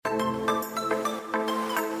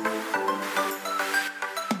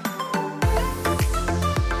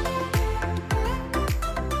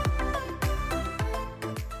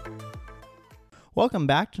Welcome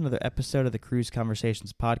back to another episode of the Cruise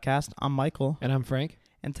Conversations podcast. I'm Michael. And I'm Frank.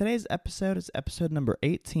 And today's episode is episode number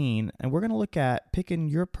 18, and we're going to look at picking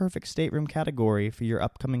your perfect stateroom category for your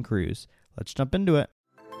upcoming cruise. Let's jump into it.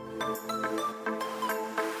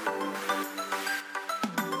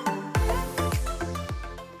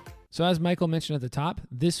 So as Michael mentioned at the top,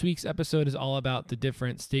 this week's episode is all about the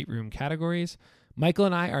different stateroom categories. Michael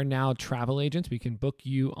and I are now travel agents. We can book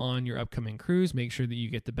you on your upcoming cruise, make sure that you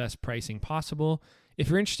get the best pricing possible. If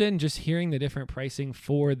you're interested in just hearing the different pricing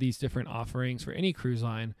for these different offerings for any cruise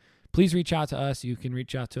line, please reach out to us. You can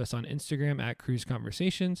reach out to us on Instagram at Cruise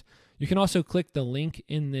Conversations. You can also click the link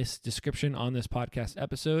in this description on this podcast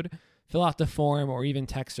episode, fill out the form, or even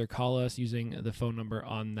text or call us using the phone number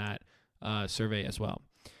on that survey as well.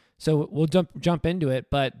 So we'll jump into it.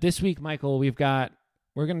 But this week, Michael,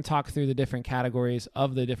 we're going to talk through the different categories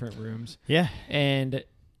of the different rooms. Yeah. And,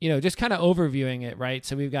 just kind of overviewing it, right?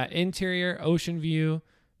 So we've got interior, ocean view,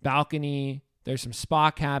 balcony. There's some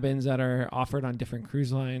spa cabins that are offered on different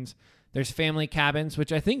cruise lines. There's family cabins,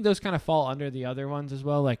 which I think those kind of fall under the other ones as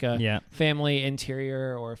well, like a family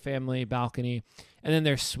interior or family balcony. And then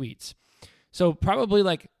there's suites. So probably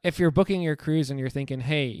like if you're booking your cruise and you're thinking,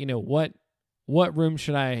 hey, what room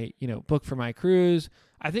should I, book for my cruise?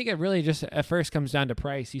 I think it really just at first comes down to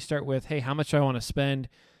price. You start with, hey, how much do I want to spend?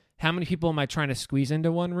 How many people am I trying to squeeze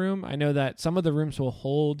into one room? I know that some of the rooms will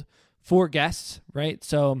hold 4 guests, right?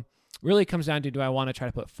 So really comes down to, do I want to try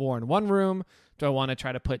to put 4 in one room? Do I want to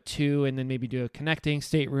try to put 2 and then maybe do a connecting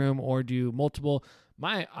stateroom or do multiple?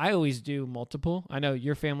 I always do multiple. I know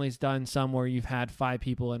your family's done some where you've had 5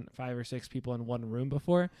 or 6 people in one room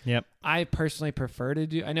before. Yep. I personally prefer to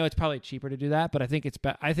do. I know it's probably cheaper to do that, but I think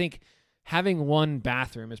I think having one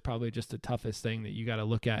bathroom is probably just the toughest thing that you got to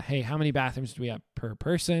look at. Hey, how many bathrooms do we have per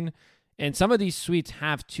person? And some of these suites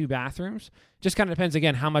have 2 bathrooms. Just kind of depends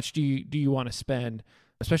again, how much do you want to spend?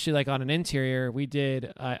 Especially like on an interior,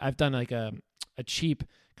 I've done like a cheap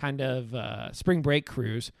kind of spring break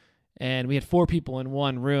cruise. And we had 4 people in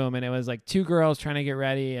one room, and it was like 2 girls trying to get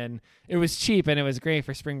ready, and it was cheap and it was great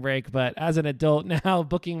for spring break. But as an adult now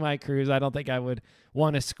booking my cruise, I don't think I would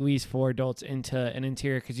want to squeeze 4 adults into an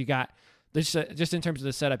interior, because you got this, just in terms of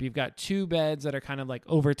the setup, you've got 2 beds that are kind of like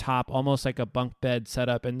over top, almost like a bunk bed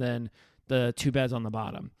setup, and then the 2 beds on the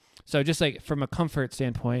bottom. So just like from a comfort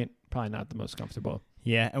standpoint, probably not the most comfortable.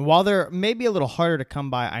 Yeah, and while they're maybe a little harder to come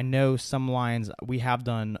by, I know some lines, we have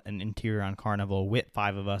done an interior on Carnival with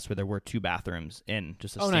 5 of us where there were 2 bathrooms in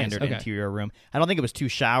just a standard interior room. I don't think it was 2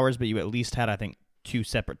 showers, but you at least had, I think, 2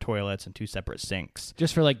 separate toilets and 2 separate sinks.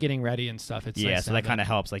 Just for like getting ready and stuff. It's nice, so that kind of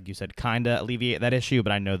helps, like you said, kind of alleviate that issue,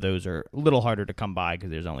 but I know those are a little harder to come by because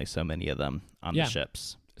there's only so many of them on the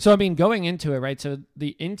ships. So, I mean, going into it, right, so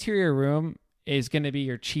the interior room is going to be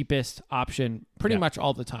your cheapest option pretty much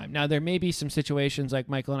all the time. Now, there may be some situations like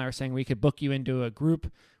Michael and I were saying, we could book you into a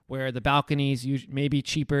group where the balconies may be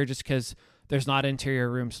cheaper just because there's not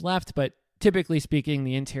interior rooms left. But typically speaking,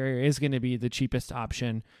 the interior is going to be the cheapest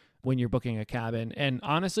option when you're booking a cabin. And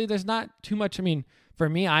honestly, there's not too much. I mean, for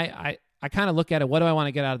me, I kind of look at it, what do I want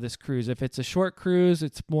to get out of this cruise? If it's a short cruise,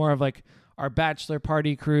 it's more of like our bachelor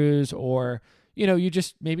party cruise, or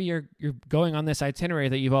you're going on this itinerary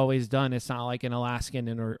that you've always done. It's not like an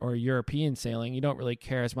Alaskan or European sailing. You don't really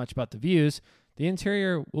care as much about the views. The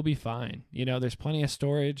interior will be fine. There's plenty of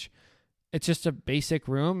storage. It's just a basic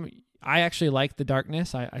room. I actually like the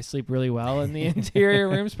darkness. I sleep really well in the interior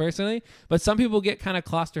rooms personally, but some people get kind of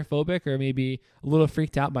claustrophobic or maybe a little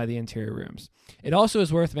freaked out by the interior rooms. It also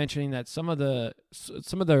is worth mentioning that some of the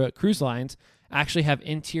cruise lines actually have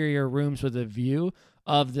interior rooms with a view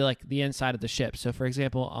of the inside of the ship. So for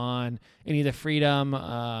example, on any of the Freedom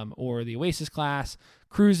or the Oasis class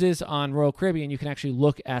cruises on Royal Caribbean, you can actually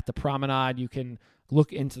look at the promenade. You can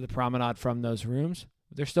look into the promenade from those rooms.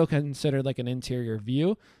 They're still considered like an interior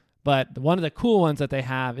view. But one of the cool ones that they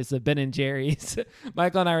have is the Ben & Jerry's.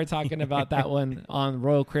 Michael and I were talking about that one on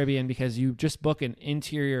Royal Caribbean, because you just book an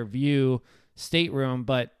interior view stateroom,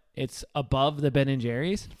 but it's above the Ben &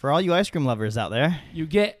 Jerry's. For all you ice cream lovers out there, you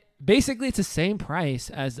get basically it's the same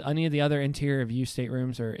price as any of the other interior view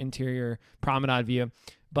staterooms or interior promenade view,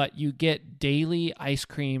 but you get daily ice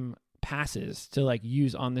cream passes to like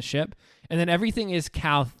use on the ship. And then everything is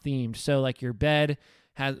cow themed. So like your bed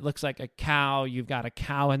looks like a cow. You've got a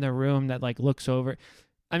cow in the room that like looks over.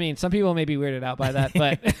 I mean, some people may be weirded out by that,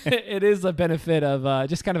 but it is a benefit of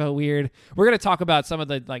just kind of a weird. We're going to talk about some of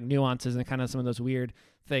the like nuances and kind of some of those weird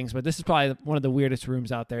things, but this is probably one of the weirdest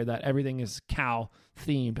rooms out there that everything is cow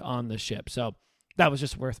themed on the ship. So that was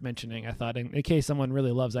just worth mentioning. I thought in case someone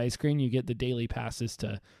really loves ice cream, you get the daily passes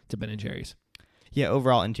to Ben & Jerry's. Yeah,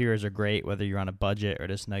 overall interiors are great, whether you're on a budget or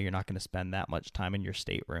just know you're not going to spend that much time in your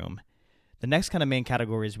stateroom. The next kind of main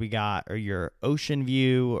categories we got are your ocean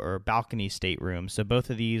view or balcony staterooms. So both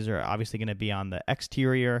of these are obviously going to be on the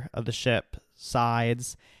exterior of the ship,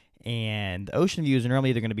 sides, and the ocean views are normally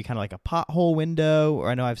either going to be kind of like a pothole window, or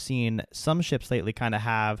I know I've seen some ships lately kind of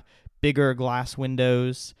have bigger glass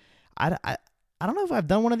windows. I don't know if I've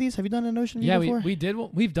done one of these. Have you done an ocean view before? Yeah, we did.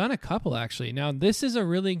 We've done a couple, actually. Now, this is a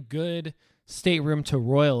really good stateroom to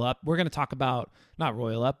royal up. We're going to talk about, not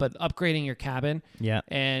royal up, but upgrading your cabin. Yeah.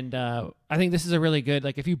 And I think this is a really good,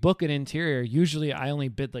 like if you book an interior, usually I only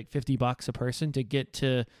bid like $50 a person to get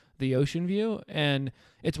to the ocean view. And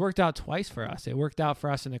it's worked out twice for us. It worked out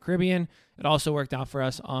for us in the Caribbean. It also worked out for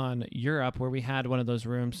us on Europe where we had one of those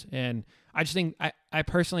rooms. And I just think, I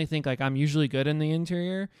personally think like I'm usually good in the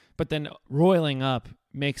interior, but then roiling up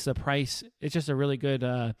makes the price, it's just a really good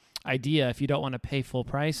idea. If you don't want to pay full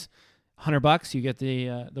price, $100, you get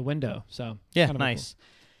the window. So yeah, kind of nice. Cool.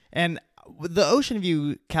 And the ocean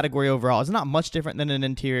view category overall is not much different than an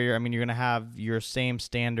interior. I mean, you're going to have your same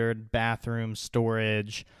standard bathroom,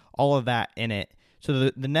 storage, all of that in it.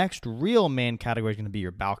 So the next real main category is going to be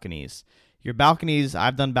your balconies. Your balconies,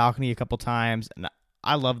 I've done balcony a couple times, and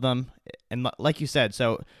I love them. And like you said,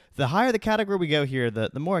 so the higher the category we go here,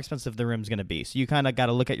 the more expensive the room's going to be. So you kind of got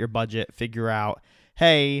to look at your budget, figure out,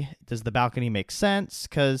 hey, does the balcony make sense?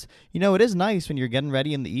 Because, it is nice when you're getting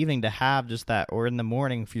ready in the evening to have just that, or in the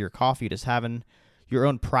morning for your coffee, just having your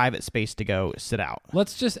own private space to go sit out.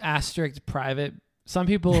 Let's just asterisk private. Some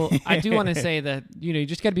people, I do want to say that, you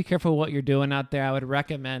just got to be careful what you're doing out there. I would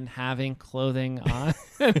recommend having clothing on.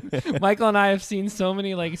 Michael and I have seen so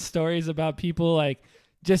many like stories about people like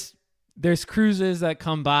just, there's cruises that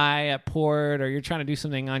come by at port, or you're trying to do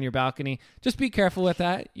something on your balcony. Just be careful with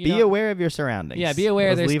that. Be aware of your surroundings. Yeah, be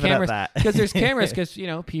aware there's cameras. Because there's cameras, because,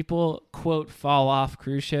 because people, quote, fall off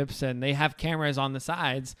cruise ships and they have cameras on the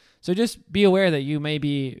sides. So just be aware that you may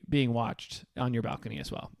be being watched on your balcony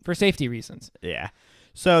as well for safety reasons. Yeah.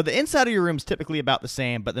 So the inside of your room is typically about the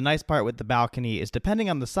same, but the nice part with the balcony is depending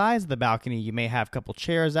on the size of the balcony, you may have a couple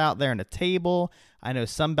chairs out there and a table. I know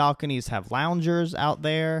some balconies have loungers out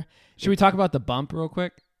there. Should we talk about the bump real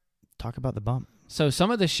quick? Talk about the bump. So some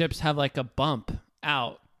of the ships have like a bump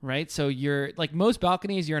out, right? So you're like most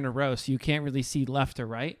balconies, you're in a row, so you can't really see left or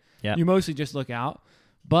right. Yeah. You mostly just look out.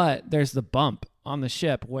 But there's the bump on the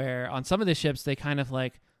ship where on some of the ships, they kind of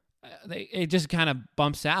like, it just kind of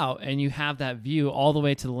bumps out and you have that view all the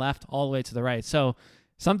way to the left, all the way to the right. So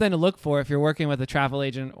something to look for if you're working with a travel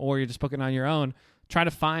agent or you're just booking on your own. Try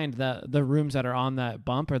to find the rooms that are on that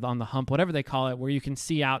bump or on the hump, whatever they call it, where you can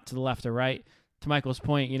see out to the left or right. To Michael's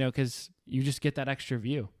point, because you just get that extra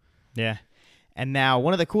view. Yeah. And now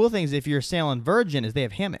one of the cool things if you're sailing Virgin is they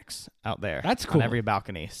have hammocks out there. That's cool. On every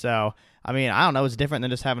balcony. So, I mean, I don't know. It's different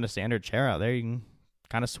than just having a standard chair out there. You can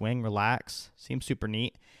kind of swing, relax. Seems super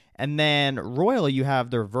neat. And then Royal, you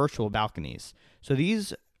have their virtual balconies. So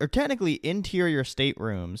these are technically interior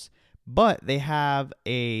staterooms, but they have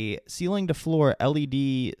a ceiling-to-floor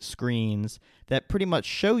LED screens that pretty much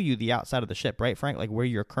show you the outside of the ship, right, Frank? Like where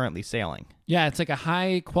you're currently sailing. Yeah, it's like a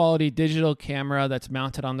high-quality digital camera that's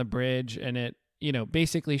mounted on the bridge, and it,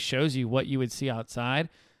 basically shows you what you would see outside.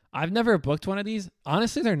 I've never booked one of these.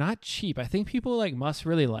 Honestly, they're not cheap. I think people must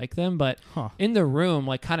really like them, but in the room,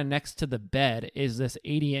 kind of next to the bed, is this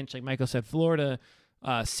 80-inch, like Michael said, floor to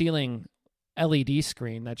ceiling LED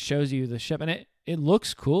screen that shows you the ship, and it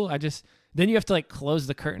looks cool. Then you have to close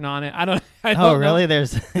the curtain on it. I don't oh, really? Know.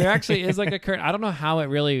 There actually is a curtain. I don't know how it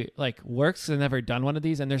really works. I've never done one of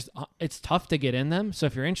these, and it's tough to get in them. So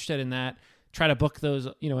if you're interested in that, try to book those,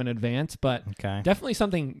 in advance. But definitely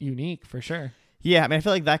something unique for sure. Yeah, I mean, I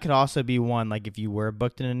feel like that could also be one, if you were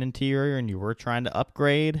booked in an interior and you were trying to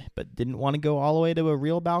upgrade but didn't want to go all the way to a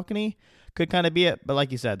real balcony, could kind of be it. But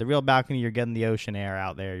like you said, the real balcony, you're getting the ocean air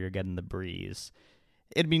out there, you're getting the breeze.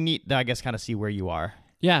 It'd be neat to, I guess, kind of see where you are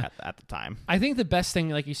at the time. I think the best thing,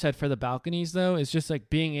 like you said, for the balconies, though, is just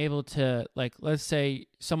being able to, let's say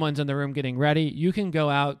someone's in the room getting ready, you can go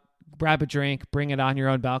out, grab a drink, bring it on your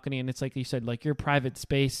own balcony, and it's like you said, your private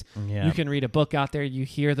space. Yeah. You can read a book out there. You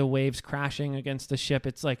hear the waves crashing against the ship.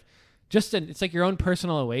 It's it's like your own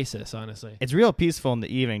personal oasis, honestly. It's real peaceful in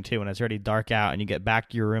the evening, too, when it's already dark out and you get back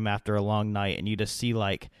to your room after a long night and you just see,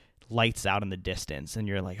 lights out in the distance and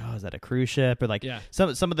you're like, oh, is that a cruise ship? Or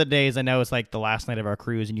some of the days I know it's the last night of our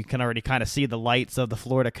cruise and you can already kind of see the lights of the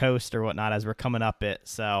Florida coast or whatnot as we're coming up it.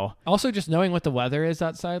 So also just knowing what the weather is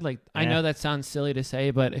outside, I know that sounds silly to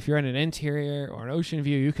say, but if you're in an interior or an ocean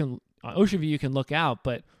view, you can look out,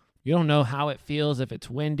 but you don't know how it feels, if it's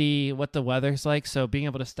windy, what the weather's like. So being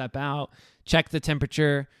able to step out, check the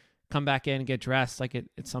temperature, come back in, get dressed. Like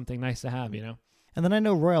it's something nice to have, you know? And then I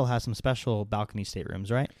know Royal has some special balcony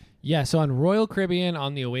staterooms, right? Yeah, so on Royal Caribbean,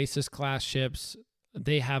 on the Oasis class ships,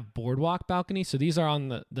 they have boardwalk balconies. So these are on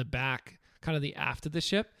the back, kind of the aft of the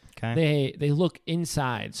ship. Okay. They look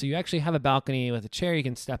inside. So you actually have a balcony with a chair. You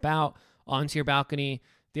can step out onto your balcony.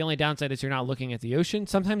 The only downside is you're not looking at the ocean.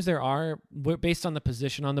 Sometimes there are, based on the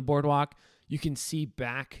position on the boardwalk, you can see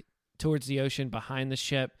back towards the ocean behind the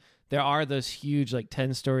ship. There are those huge, like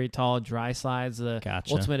 10-story tall dry slides, the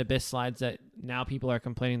Ultimate Abyss slides that now people are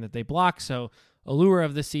complaining that they block. So Allure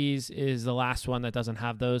of the Seas is the last one that doesn't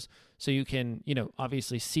have those. So you can,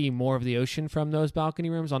 obviously see more of the ocean from those balcony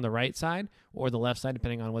rooms on the right side or the left side,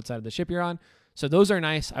 depending on what side of the ship you're on. So those are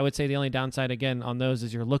nice. I would say the only downside, again, on those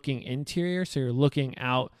is you're looking interior. So you're looking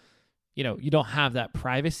out, you don't have that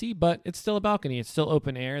privacy, but it's still a balcony. It's still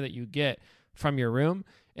open air that you get from your room.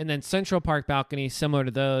 And then Central Park balcony, similar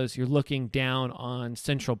to those, you're looking down on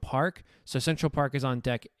Central Park. So Central Park is on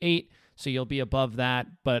deck 8, so you'll be above that,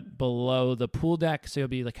 but below the pool deck. So you'll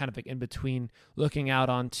be like kind of like in between, looking out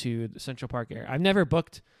onto the Central Park area. I've never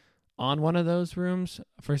booked on one of those rooms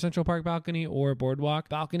for Central Park balcony or boardwalk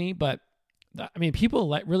balcony, but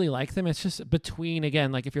people really like them. It's just between,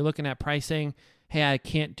 again, like if you're looking at pricing, hey, I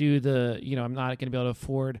can't do I'm not going to be able to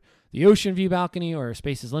afford the ocean view balcony or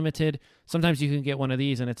space is limited. Sometimes you can get one of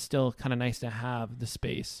these and it's still kind of nice to have the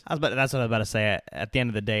space. That's what I was about to say. At the end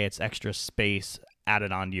of the day, it's extra space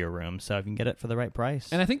added onto your room, so if you can get it for the right price.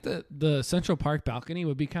 And I think the Central Park balcony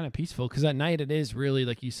would be kind of peaceful because at night it is really,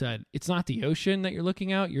 like you said, it's not the ocean that you're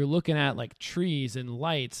looking out. You're looking at like trees and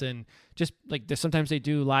lights, and just like sometimes they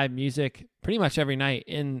do live music pretty much every night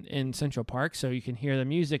in Central Park, so you can hear the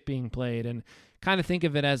music being played and kind of think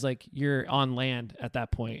of it as like you're on land at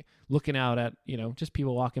that point, looking out at, just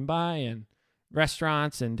people walking by and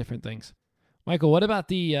restaurants and different things. Michael, what about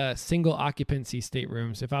the single occupancy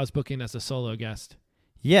staterooms if I was booking as a solo guest?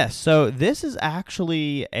 Yes, so this is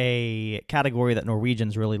actually a category that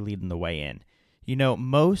Norwegian's really leading the way in.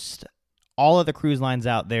 All of the cruise lines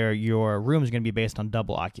out there, your room is going to be based on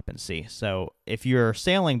double occupancy. So if you're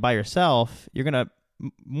sailing by yourself, you're going to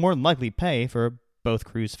more than likely pay for both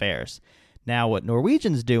cruise fares. Now, what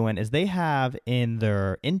Norwegian's doing is they have in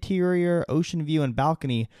their interior, ocean view, and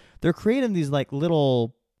balcony, they're creating these like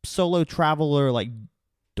little solo traveler like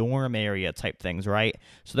dorm area type things, right?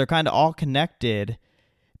 So they're kind of all connected,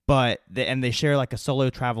 and they share like a solo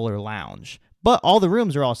traveler lounge. But all the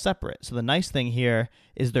rooms are all separate. So the nice thing here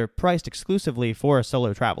is they're priced exclusively for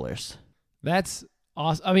solo travelers. That's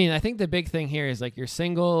awesome. I think the big thing here is like you're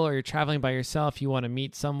single or you're traveling by yourself, you want to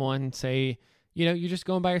meet someone, say, you're just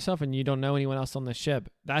going by yourself and you don't know anyone else on the ship.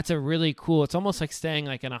 That's a really cool, it's almost like staying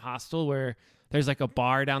like in a hostel where there's like a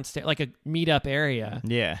bar downstairs, like a meetup area.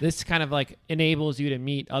 Yeah. This kind of like enables you to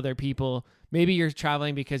meet other people. Maybe you're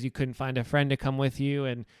traveling because you couldn't find a friend to come with you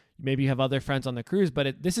and maybe you have other friends on the cruise,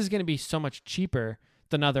 but this is going to be so much cheaper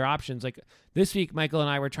than other options. Like this week, Michael and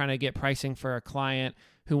I were trying to get pricing for a client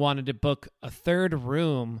who wanted to book a third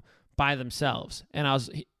room by themselves. And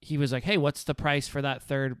he was like, hey, what's the price for that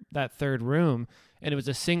third room? And it was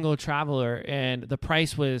a single traveler and the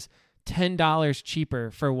price was $10 cheaper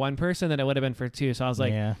for one person than it would have been for two. So I was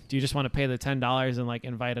like, do you just want to pay the $10 and like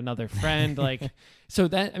invite another friend? So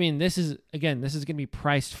that, this is going to be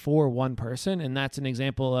priced for one person. And that's an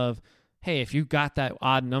example of, hey, if you got that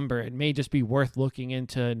odd number, it may just be worth looking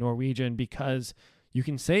into Norwegian because you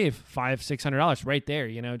can save $500-$600 right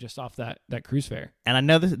there, just off that cruise fare. And I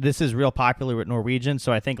know this is real popular with Norwegian,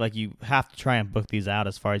 so I think like you have to try and book these out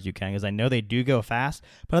as far as you can because I know they do go fast.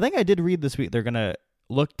 But I think I did read this week they're going to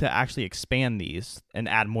look to actually expand these and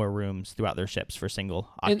add more rooms throughout their ships for single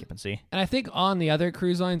occupancy. And I think on the other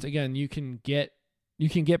cruise lines, again, you can get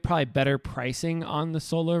probably better pricing on the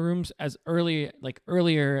solo rooms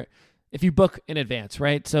earlier if you book in advance,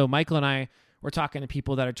 right? So Michael and I were talking to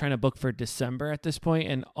people that are trying to book for December at this point,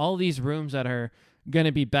 and all these rooms that are going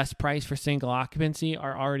to be best price for single occupancy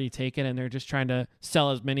are already taken, and they're just trying to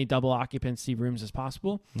sell as many double occupancy rooms as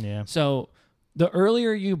possible. Yeah. So the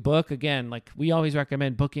earlier you book, again, like we always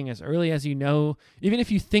recommend booking as early as even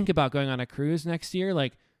if you think about going on a cruise next year,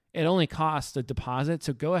 like it only costs a deposit.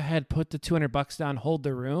 So go ahead, put the $200 down, hold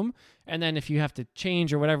the room. And then if you have to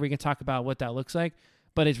change or whatever, we can talk about what that looks like.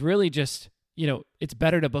 But it's really just, it's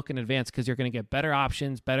better to book in advance because you're going to get better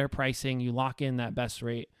options, better pricing. You lock in that best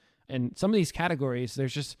rate. And some of these categories,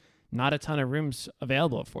 there's just not a ton of rooms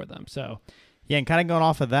available for them. So yeah, and kind of going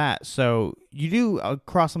off of that, so you do,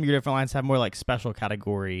 across some of your different lines, have more like special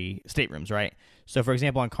category staterooms, right? So, for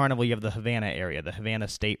example, on Carnival, you have the Havana area, the Havana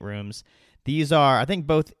staterooms. These are, I think,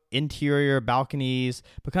 both interior balconies,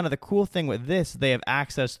 but kind of the cool thing with this, they have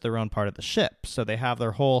access to their own part of the ship. So they have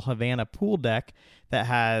their whole Havana pool deck that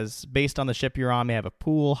has, based on the ship you're on, they have a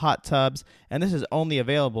pool, hot tubs, and this is only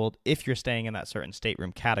available if you're staying in that certain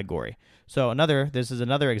stateroom category. So this is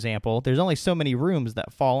another example. There's only so many rooms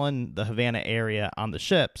that fall in the Havana area on the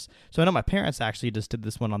ships. So I know my parents actually just did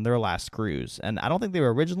this one on their last cruise, and I don't think they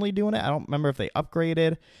were originally doing it. I don't remember if they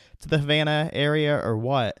upgraded to the Havana area or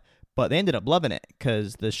what, but they ended up loving it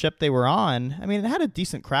because the ship they were on, I mean, it had a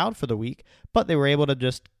decent crowd for the week, but they were able to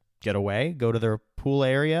just get away, go to their pool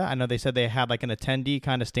area. I know they said they had like an attendee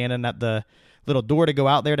kind of standing at the little door to go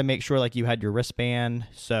out there to make sure like you had your wristband,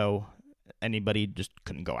 so anybody just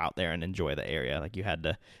couldn't go out there and enjoy the area. Like you had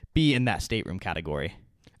to be in that stateroom category.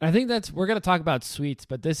 I think we're going to talk about suites,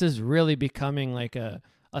 but this is really becoming like a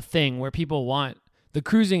thing where people want the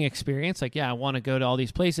cruising experience. Like, yeah, I want to go to all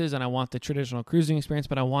these places and I want the traditional cruising experience,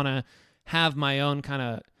 but I want to have my own kind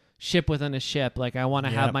of ship within a ship. Like I want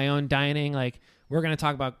to have my own dining. Like we're going to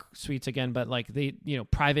talk about suites again, but like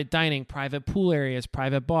private dining, private pool areas,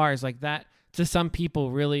 private bars, like that to some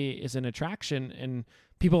people really is an attraction and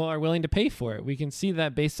people are willing to pay for it. We can see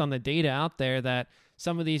that based on the data out there that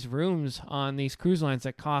some of these rooms on these cruise lines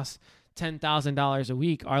that cost $10,000 a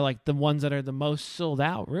week are like the ones that are the most sold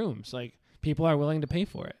out rooms. Like people are willing to pay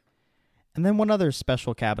for it. And then one other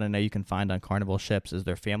special cabin I know you can find on Carnival ships is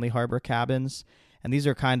their family harbor cabins. And these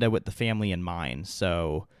are kind of with the family in mind.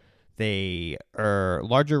 So they are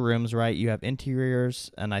larger rooms, right? You have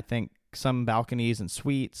interiors and I think some balconies and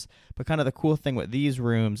suites. But kind of the cool thing with these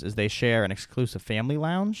rooms is they share an exclusive family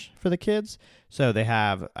lounge for the kids. So they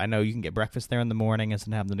have, I know you can get breakfast there in the morning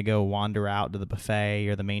instead of having to go wander out to the buffet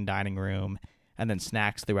or the main dining room, and then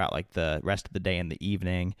snacks throughout like the rest of the day and the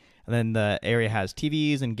evening. And then the area has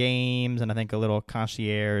TVs and games and I think a little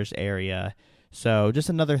concierge area. So just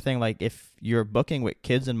another thing, like if you're booking with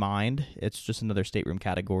kids in mind, it's just another stateroom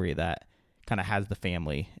category that kind of has the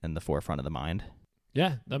family in the forefront of the mind.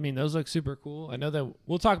 Yeah, I mean, those look super cool. I know that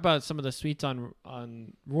we'll talk about some of the suites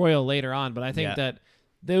on Royal later on, but I think that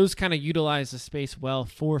those kind of utilize the space well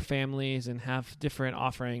for families and have different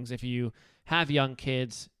offerings. If you have young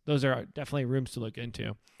kids, those are definitely rooms to look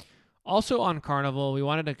into. Also on Carnival, we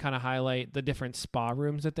wanted to kind of highlight the different spa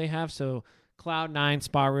rooms that they have. So Cloud9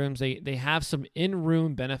 spa rooms, they have some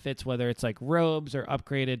in-room benefits, whether it's like robes or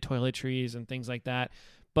upgraded toiletries and things like that.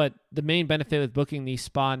 But the main benefit with booking these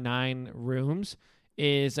Spa 9 rooms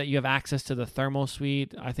is that you have access to the thermal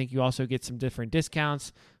suite. I think you also get some different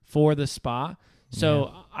discounts for the spa.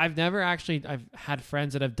 So I've had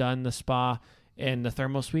friends that have done the spa and the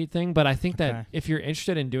thermal suite thing, but I think that if you're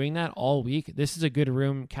interested in doing that all week, this is a good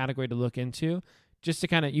room category to look into just to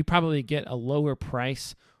kind of, you probably get a lower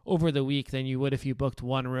price over the week than you would if you booked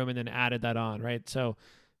one room and then added that on, right? So,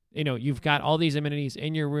 you've got all these amenities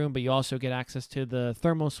in your room, but you also get access to the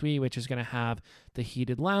thermal suite, which is going to have the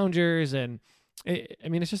heated loungers. And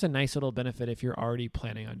it's just a nice little benefit if you're already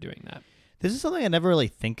planning on doing that. This is something I never really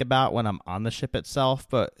think about when I'm on the ship itself,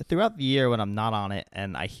 but throughout the year when I'm not on it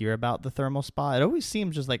and I hear about the thermal spa, it always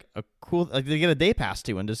seems just like a cool, like to get a day pass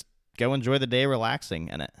to and just go enjoy the day relaxing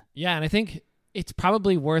in it. Yeah, and I think it's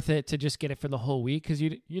probably worth it to just get it for the whole week because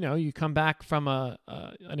you come back from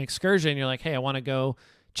an excursion, you're like, hey, I want to go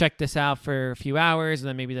check this out for a few hours and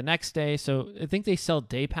then maybe the next day. So I think they sell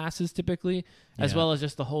day passes typically as well as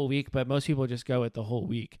just the whole week, but most people just go with the whole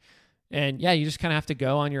week. And you just kind of have to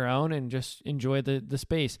go on your own and just enjoy the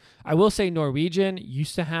space. I will say Norwegian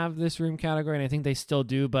used to have this room category, and I think they still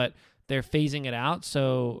do, but they're phasing it out.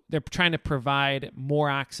 So they're trying to provide more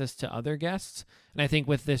access to other guests. And I think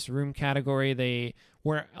with this room category, they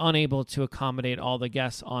were unable to accommodate all the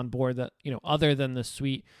guests on board that, other than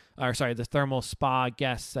the the thermal spa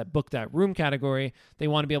guests that book that room category. They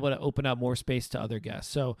want to be able to open up more space to other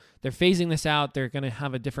guests. So they're phasing this out. They're going to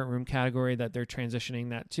have a different room category that they're transitioning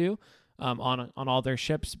that to. On all their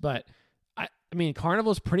ships, but I mean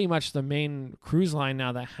Carnival's pretty much the main cruise line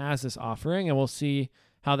now that has this offering, and we'll see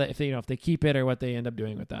how that if they keep it or what they end up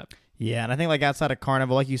doing with that. Yeah, and I think like outside of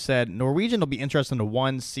Carnival, like you said, Norwegian will be interesting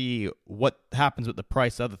to see what happens with the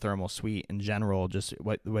price of the thermal suite in general. Just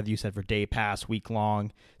whether you said for day pass, week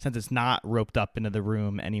long, since it's not roped up into the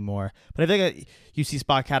room anymore. But I think you see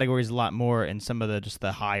spa categories a lot more in some of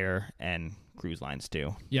the higher end cruise lines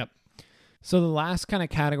too. Yep. So the last kind of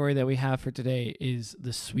category that we have for today is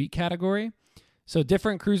the suite category. So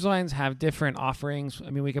different cruise lines have different offerings. I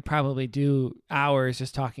mean, we could probably do hours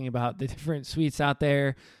just talking about the different suites out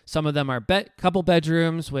there. Some of them are couple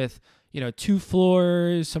bedrooms with, 2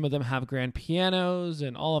 floors. Some of them have grand pianos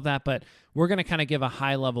and all of that. But we're going to kind of give a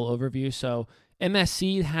high level overview. So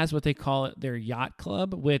MSC has what they call it their yacht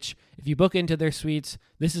club, which if you book into their suites,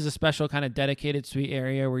 this is a special kind of dedicated suite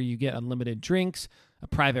area where you get unlimited drinks, a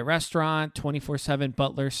private restaurant, 24/7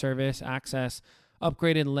 butler service access,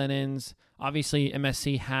 upgraded linens. Obviously,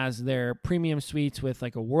 MSC has their premium suites with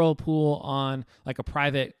like a whirlpool on, like a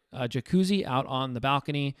private jacuzzi out on the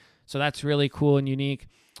balcony. So that's really cool and unique.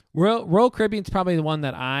 Royal Caribbean is probably the one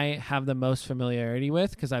that I have the most familiarity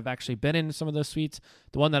with because I've actually been in some of those suites.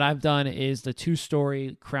 The one that I've done is the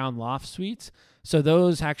 2-story Crown Loft suites. So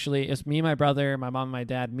those actually, it's me and my brother, my mom and my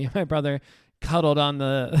dad, me and my brother cuddled on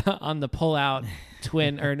the pull-out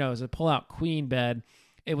twin, or no, it was a pull-out queen bed.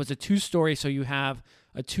 It was a 2-story, so you have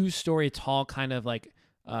a 2-story tall kind of like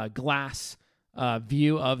glass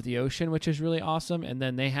view of the ocean, which is really awesome. And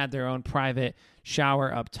then they had their own private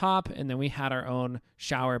shower up top, and then we had our own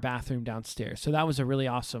shower bathroom downstairs. So that was a really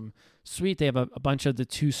awesome suite. They have a bunch of the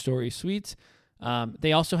 2-story suites.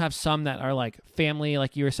 They also have some that are like family,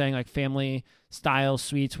 like you were saying, like family style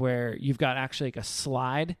suites where you've got actually like a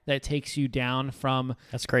slide that takes you down from...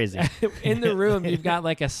 That's crazy. In the room, you've got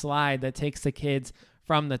like a slide that takes the kids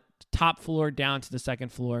from the top floor down to the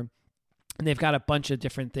second floor. And they've got a bunch of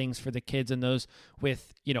different things for the kids in those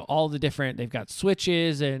with, all the different, they've got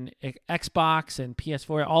Switches and Xbox and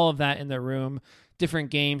PS4, all of that in their room, different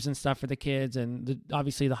games and stuff for the kids. And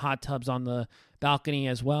obviously the hot tubs on the balcony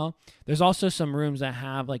as well. There's also some rooms that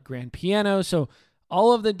have like grand pianos. So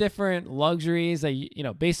all of the different luxuries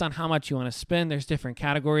that, based on how much you want to spend, there's different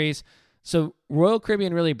categories. So Royal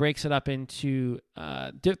Caribbean really breaks it up into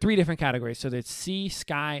 3 different categories. So there's Sea,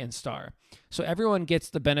 Sky, and Star. So everyone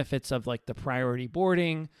gets the benefits of like the priority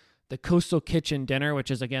boarding, the coastal kitchen dinner,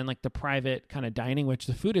 which is again like the private kind of dining, which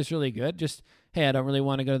the food is really good. Just, hey, I don't really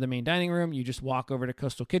want to go to the main dining room. You just walk over to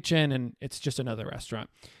coastal kitchen and it's just another restaurant.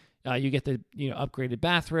 You get the upgraded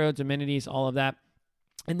bathrobes, amenities, all of that.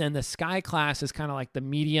 And then the Sky class is kind of like the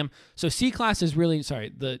medium. So C class is really,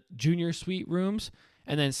 the junior suite rooms.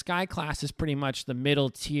 And then Sky class is pretty much the middle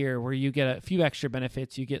tier where you get a few extra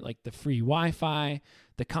benefits. You get like the free Wi-Fi,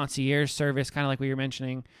 the concierge service, kind of like we were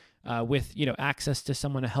mentioning, with, access to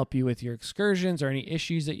someone to help you with your excursions or any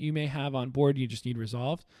issues that you may have on board you just need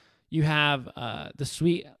resolved. You have the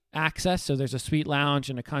suite access. So there's a suite lounge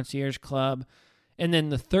and a concierge club. And then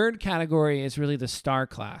the third category is really the Star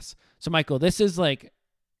class. So Michael, this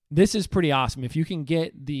is pretty awesome. If you can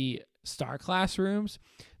get the Star class rooms,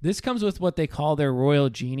 this comes with what they call their Royal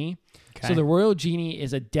Genie. Okay. So the Royal Genie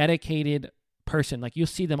is a dedicated person. Like you'll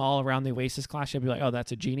see them all around the Oasis class. You'll be like, oh,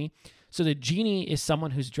 that's a genie. So the genie is someone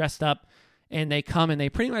who's dressed up and they come and they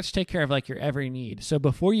pretty much take care of like your every need. So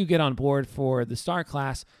before you get on board for the Star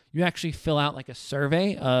class, you actually fill out like a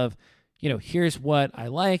survey of, here's what I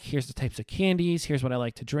like, here's the types of candies, here's what I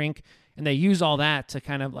like to drink. And they use all that to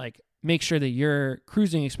kind of like make sure that your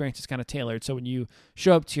cruising experience is kind of tailored. So when you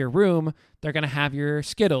show up to your room, they're going to have your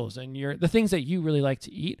Skittles and the things that you really like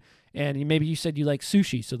to eat. And maybe you said you like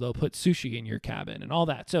sushi, so they'll put sushi in your cabin and all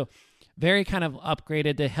that. So very kind of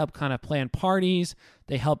upgraded. They help kind of plan parties.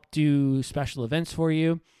 They help do special events for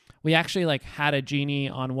you. We actually like had a genie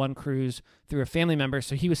on one cruise through a family member.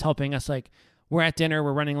 So he was helping us like, we're at dinner,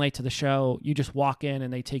 we're running late to the show. You just walk in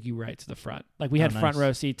and they take you right to the front. Like we had front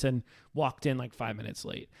row seats and walked in like 5 minutes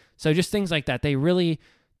late. So just things like that. They really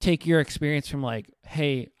take your experience from like,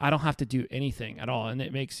 hey, I don't have to do anything at all. And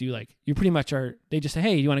it makes you like, you pretty much are, they just say,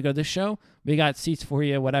 hey, you want to go to this show? We got seats for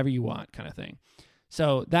you, whatever you want kind of thing.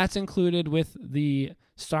 So that's included with the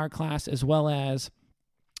Star class, as well as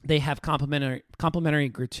they have complimentary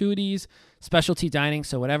gratuities, specialty dining.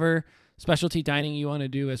 So whatever specialty dining you want to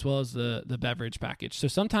do, as well as the beverage package. So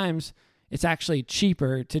sometimes it's actually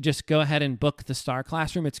cheaper to just go ahead and book the Star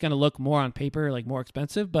classroom. It's going to look more on paper, like more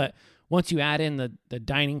expensive. But once you add in the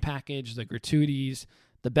dining package, the gratuities,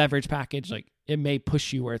 the beverage package, like it may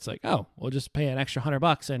push you where it's like, oh, we'll just pay an extra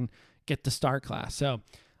 $100 and get the Star class. So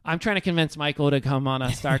I'm trying to convince Michael to come on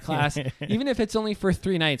a Star class, even if it's only for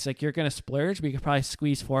 3 nights. Like you're going to splurge. We could probably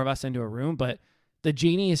squeeze 4 of us into a room, but the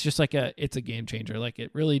genie is just like it's a game changer. Like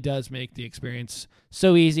it really does make the experience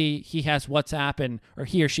so easy. He has WhatsApp or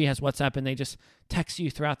he or she has WhatsApp and they just text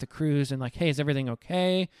you throughout the cruise and like, hey, is everything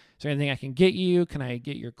okay? Is there anything I can get you? Can I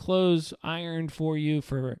get your clothes ironed for you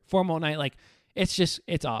for formal night? Like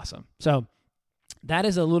it's awesome. So that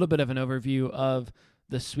is a little bit of an overview of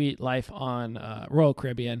the suite life on Royal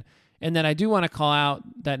Caribbean. And then I do want to call out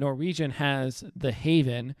that Norwegian has the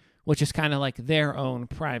Haven, which is kind of like their own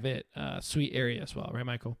private suite area as well, right,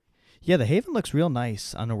 Michael? Yeah, the Haven looks real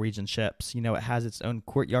nice on Norwegian ships. It has its own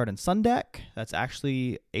courtyard and sun deck. That's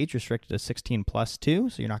actually age restricted to 16 plus too,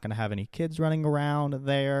 so you're not going to have any kids running around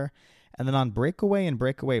there. And then on Breakaway and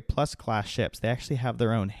Breakaway Plus class ships, they actually have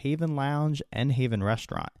their own Haven Lounge and Haven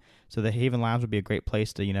Restaurant. So the Haven Lounge would be a great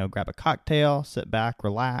place to, grab a cocktail, sit back,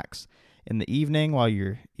 relax in the evening while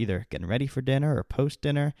you're either getting ready for dinner or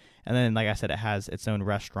post-dinner. And then, like I said, it has its own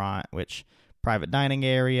restaurant, which private dining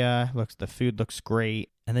area, the food looks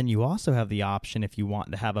great. And then you also have the option if you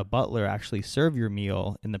want to have a butler actually serve your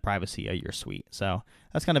meal in the privacy of your suite. So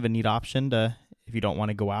that's kind of a neat option if you don't want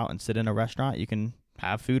to go out and sit in a restaurant, you can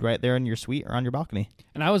have food right there in your suite or on your balcony.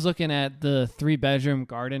 And I was looking at the 3-bedroom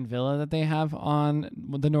garden villa that they have on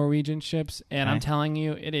the Norwegian ships, and I'm telling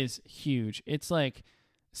you, it is huge. It's like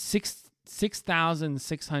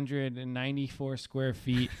 6,694 square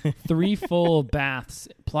feet, 3 full baths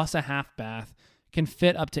plus a half bath, can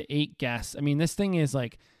fit up to 8 guests. I mean, this thing is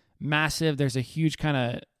like massive. There's a huge kind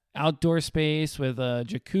of outdoor space with a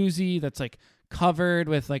jacuzzi that's like covered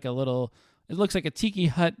with like a little, it looks like a tiki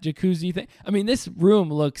hut jacuzzi thing. I mean, this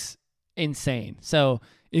room looks insane. So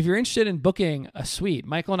if you're interested in booking a suite,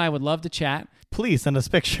 Michael and I would love to chat. Please send us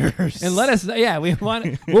pictures. And let us,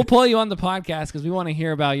 we'll pull you on the podcast because we want to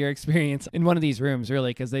hear about your experience in one of these rooms, really,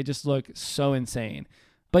 because they just look so insane.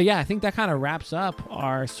 But yeah, I think that kind of wraps up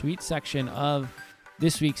our suite section of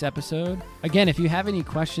this week's episode. Again, if you have any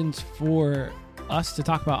questions for us to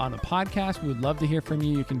talk about on the podcast, we would love to hear from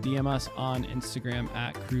you. You can DM us on Instagram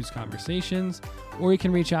at Cruise Conversations, or you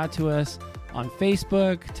can reach out to us on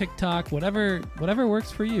Facebook, TikTok, whatever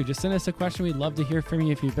works for you. Just send us a question. We'd love to hear from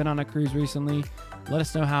you. If you've been on a cruise recently, let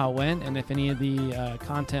us know how it went and if any of the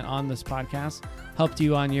content on this podcast helped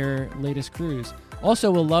you on your latest cruise.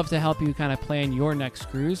 Also, we'll love to help you kind of plan your next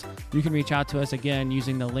cruise. You can reach out to us again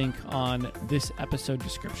using the link on this episode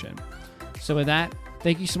description. So with that,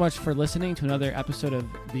 thank you so much for listening to another episode of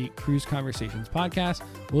the Cruise Conversations podcast.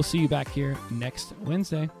 We'll see you back here next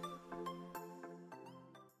Wednesday.